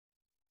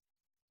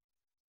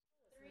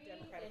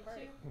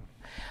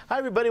Hi,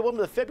 everybody. Welcome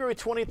to the February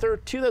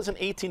 23rd,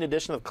 2018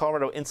 edition of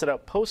Colorado Inside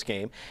Out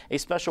Postgame, a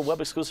special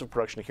web-exclusive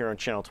production here on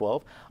Channel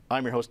 12.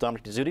 I'm your host,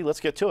 Dominic Dezzutti. Let's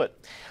get to it.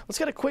 Let's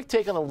get a quick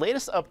take on the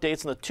latest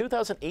updates in the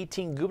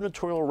 2018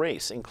 gubernatorial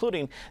race,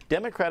 including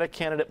Democratic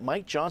candidate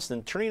Mike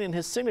Johnston turning in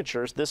his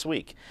signatures this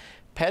week.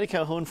 Patty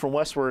Calhoun from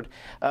Westward.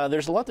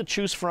 There's a lot to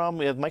choose from.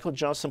 We have Michael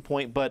Johnston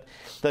point, but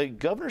the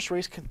governor's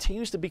race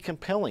continues to be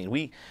compelling.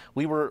 We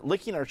were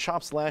licking our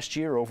chops last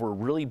year over a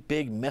really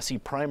big, messy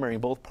primary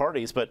in both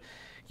parties, but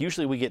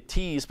usually we get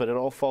teased, but it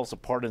all falls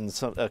apart in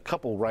a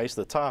couple rise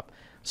to the top.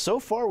 So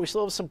far, we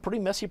still have some pretty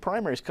messy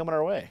primaries coming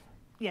our way.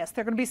 Yes,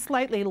 they're going to be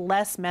slightly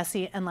less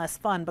messy and less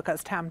fun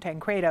because Tom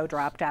Tancredo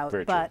dropped out.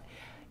 Very but true.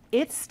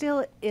 It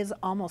still is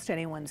almost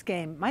anyone's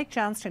game. Mike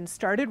Johnston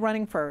started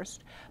running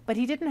first, but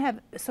he didn't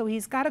have, so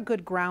he's got a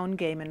good ground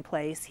game in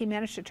place. He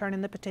managed to turn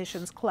in the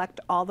petitions,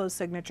 collect all those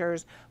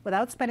signatures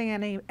without spending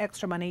any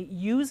extra money,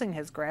 using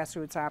his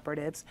grassroots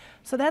operatives.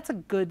 So that's a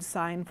good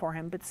sign for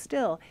him. But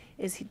still,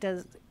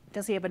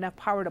 does he have enough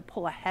power to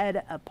pull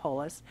ahead of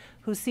Polis,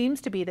 who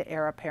seems to be the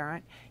heir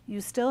apparent? You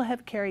still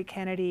have Kerry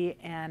Kennedy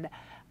and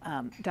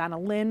Donna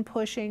Lynn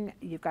pushing.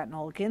 You've got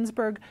Noel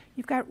Ginsburg.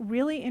 You've got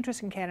really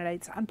interesting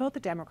candidates on both the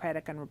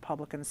Democratic and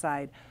Republican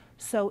side.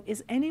 So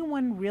is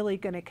anyone really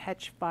going to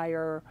catch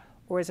fire,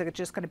 or is it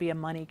just going to be a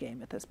money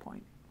game at this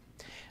point?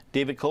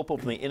 David Kopel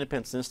from the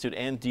Independence Institute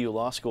and DU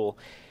Law School.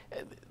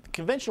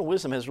 Conventional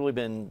wisdom has really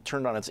been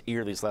turned on its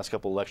ear these last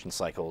couple election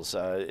cycles.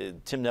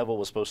 Tim Neville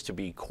was supposed to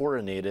be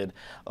coronated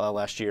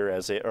last year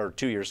or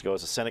 2 years ago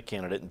as a Senate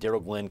candidate, and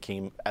Darrell Glenn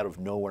came out of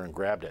nowhere and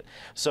grabbed it.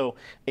 So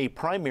a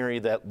primary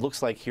that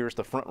looks like here's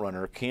the front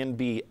runner can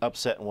be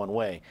upset in one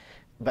way.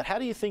 But how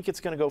do you think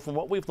it's going to go from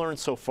what we've learned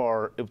so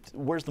far?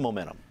 Where's the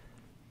momentum?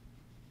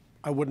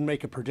 I wouldn't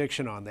make a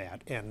prediction on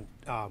that. And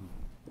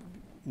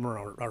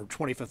our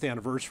 25th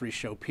anniversary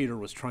show, Peter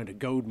was trying to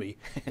goad me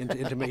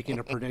into making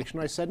a prediction.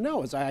 I said,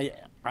 no,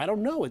 I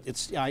don't know.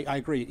 I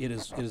agree. It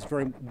is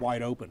very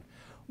wide open.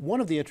 One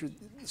of the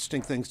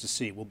interesting things to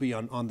see will be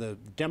on the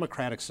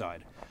Democratic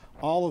side.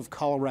 All of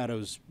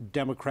Colorado's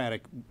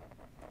Democratic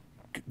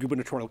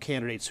gubernatorial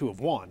candidates who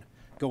have won,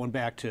 going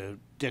back to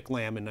Dick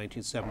Lamb in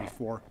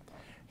 1974,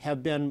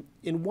 have been,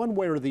 in one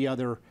way or the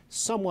other,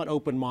 somewhat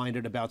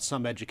open-minded about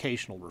some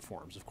educational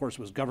reforms. Of course, it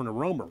was Governor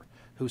Romer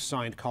who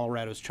signed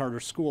Colorado's charter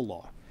school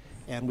law.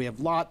 And we have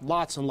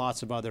lots and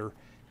lots of other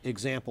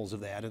examples of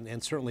that.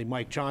 And certainly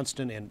Mike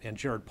Johnston and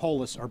Jared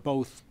Polis are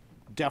both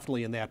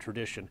definitely in that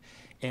tradition.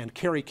 And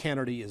Kerry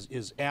Kennedy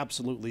is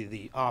absolutely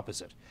the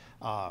opposite.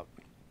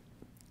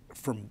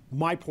 From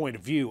my point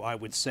of view, I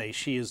would say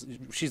she's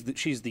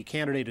the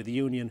candidate of the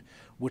union,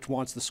 which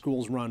wants the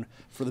schools run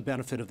for the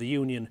benefit of the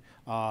union.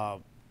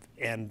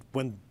 And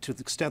to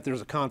the extent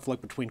there's a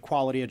conflict between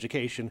quality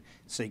education,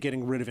 say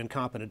getting rid of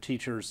incompetent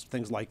teachers,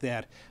 things like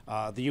that,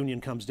 the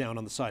union comes down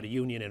on the side of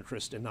union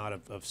interest and not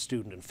of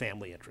student and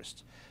family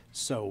interest.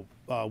 So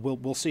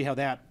we'll see how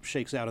that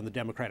shakes out in the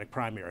Democratic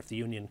primary, if the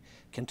union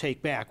can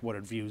take back what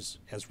it views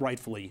as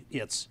rightfully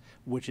its,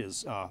 which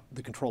is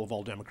the control of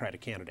all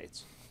Democratic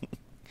candidates.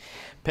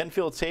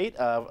 Penfield Tate,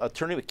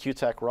 attorney with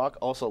QTAC Rock,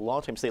 also a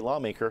longtime state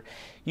lawmaker.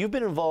 You've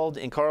been involved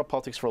in Colorado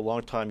politics for a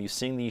long time. You've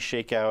seen these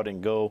shake out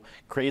and go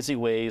crazy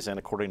ways, and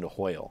according to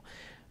Hoyle.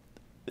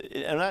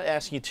 I'm not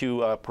asking you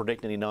to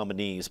predict any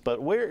nominees,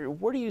 but where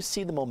do you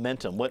see the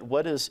momentum?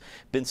 What has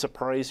been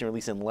surprising or at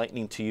least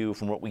enlightening to you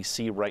from what we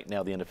see right now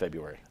at the end of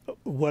February?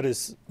 What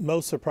is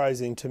most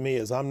surprising to me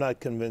is I'm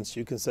not convinced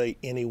you can say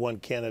any one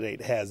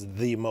candidate has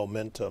the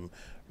momentum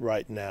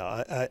right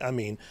now. I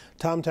mean,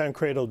 Tom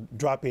Tancredo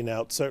dropping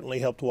out certainly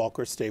helped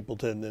Walker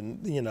Stapleton,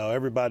 and you know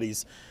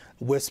everybody's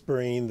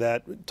whispering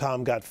that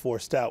Tom got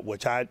forced out,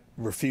 which I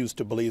refuse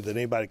to believe that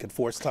anybody could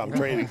force Tom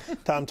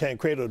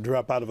Tancredo to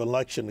drop out of an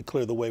election to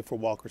clear the way for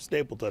Walker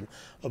Stapleton,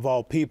 of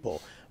all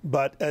people.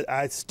 But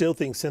I still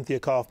think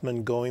Cynthia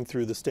Kaufman going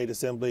through the state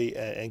assembly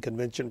and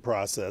convention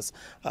process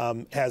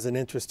has an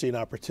interesting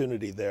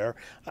opportunity there.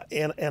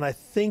 And I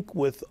think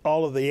with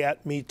all of the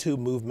Me Too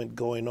movement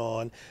going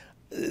on,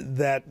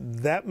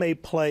 that may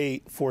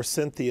play for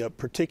Cynthia,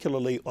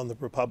 particularly on the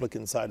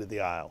Republican side of the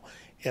aisle.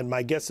 And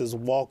my guess is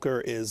Walker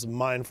is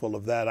mindful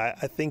of that. I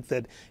think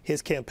that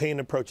his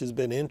campaign approach has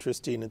been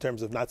interesting in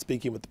terms of not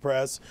speaking with the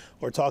press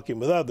or talking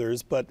with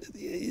others, but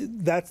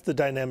that's the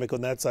dynamic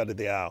on that side of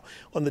the aisle.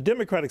 On the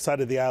Democratic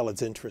side of the aisle,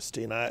 it's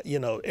interesting. You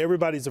know,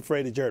 everybody's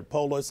afraid of Jared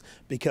Polis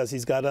because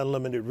he's got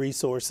unlimited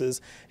resources,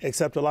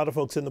 except a lot of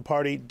folks in the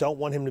party don't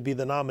want him to be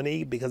the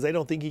nominee because they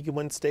don't think he can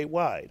win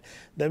statewide.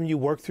 Then you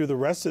work through the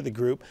rest of the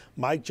group.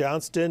 Mike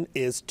Johnston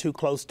is too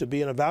close to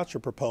being a voucher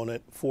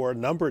proponent for a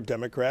number of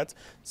Democrats,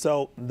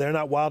 so they're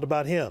not wild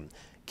about him.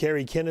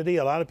 Kerry Kennedy,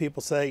 a lot of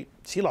people say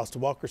she lost to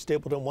Walker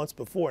Stapleton once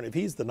before, and if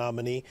he's the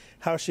nominee,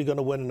 how is she going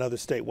to win another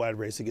statewide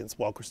race against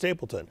Walker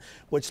Stapleton?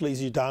 Which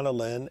leaves you Donna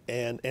Lynn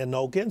and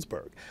Noel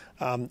Ginsburg.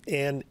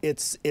 And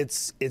it's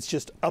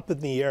just up in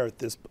the air at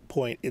this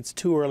point. It's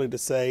too early to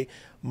say.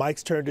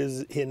 Mike's turned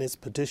in his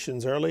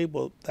petitions early.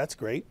 Well, that's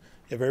great.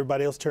 If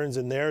everybody else turns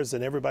in theirs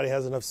and everybody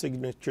has enough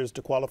signatures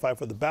to qualify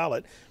for the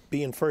ballot,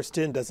 being first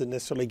in doesn't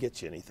necessarily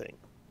get you anything.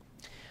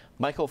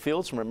 Michael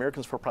Fields from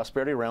Americans for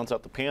Prosperity rounds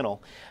out the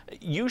panel.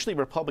 Usually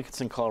Republicans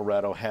in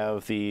Colorado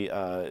have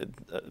the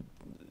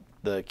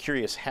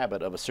curious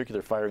habit of a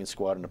circular firing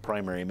squad in a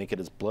primary, make it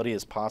as bloody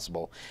as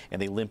possible,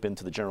 and they limp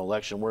into the general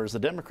election, whereas the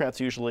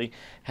Democrats usually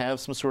have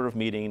some sort of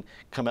meeting,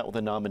 come out with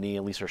a nominee,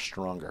 at least are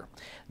stronger.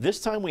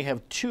 This time we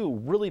have two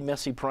really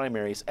messy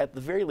primaries, at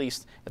the very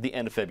least at the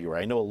end of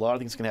February. I know a lot of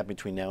things can happen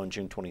between now and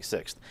June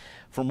 26th.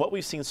 From what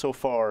we've seen so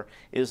far,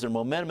 is there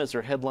momentum, is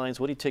there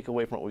headlines? What do you take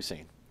away from what we've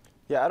seen?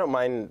 Yeah, I don't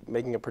mind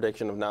making a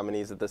prediction of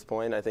nominees at this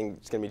point. I think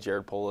it's going to be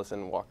Jared Polis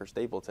and Walker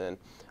Stapleton.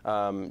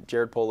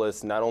 Jared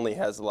Polis not only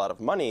has a lot of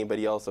money, but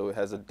he also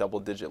has a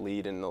double-digit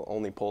lead in the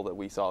only poll that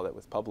we saw that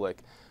was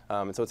public.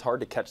 And so it's hard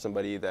to catch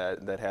somebody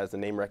that has the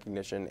name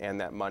recognition and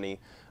that money.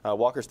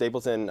 Walker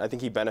Stapleton, I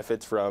think he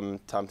benefits from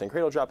Tom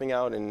Tancredo dropping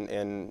out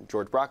and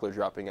George Brockler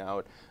dropping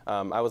out.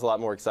 I was a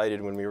lot more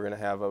excited when we were going to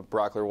have a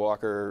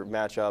Brockler-Walker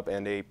matchup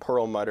and a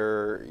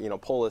Perlmutter,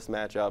 Polis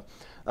matchup.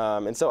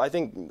 And so I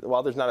think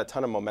while there's not a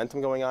ton of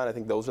momentum going on, I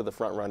think those are the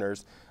front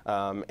runners,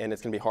 and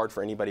it's going to be hard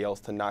for anybody else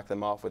to knock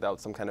them off without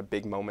some kind of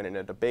big moment in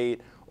a debate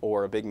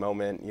or a big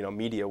moment,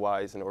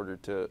 media-wise, in order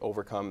to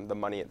overcome the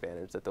money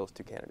advantage that those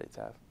two candidates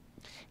have.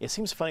 It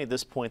seems funny at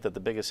this point that the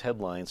biggest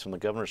headlines from the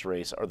governor's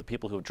race are the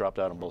people who have dropped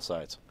out on both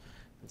sides.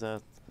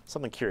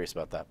 Something curious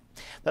about that.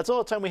 That's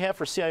all the time we have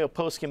for CIO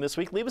Postgame this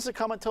week. Leave us a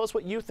comment, tell us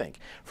what you think.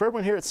 For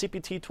everyone here at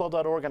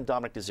CPT12.org, I'm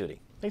Dominic Dezzutti.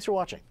 Thanks for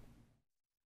watching.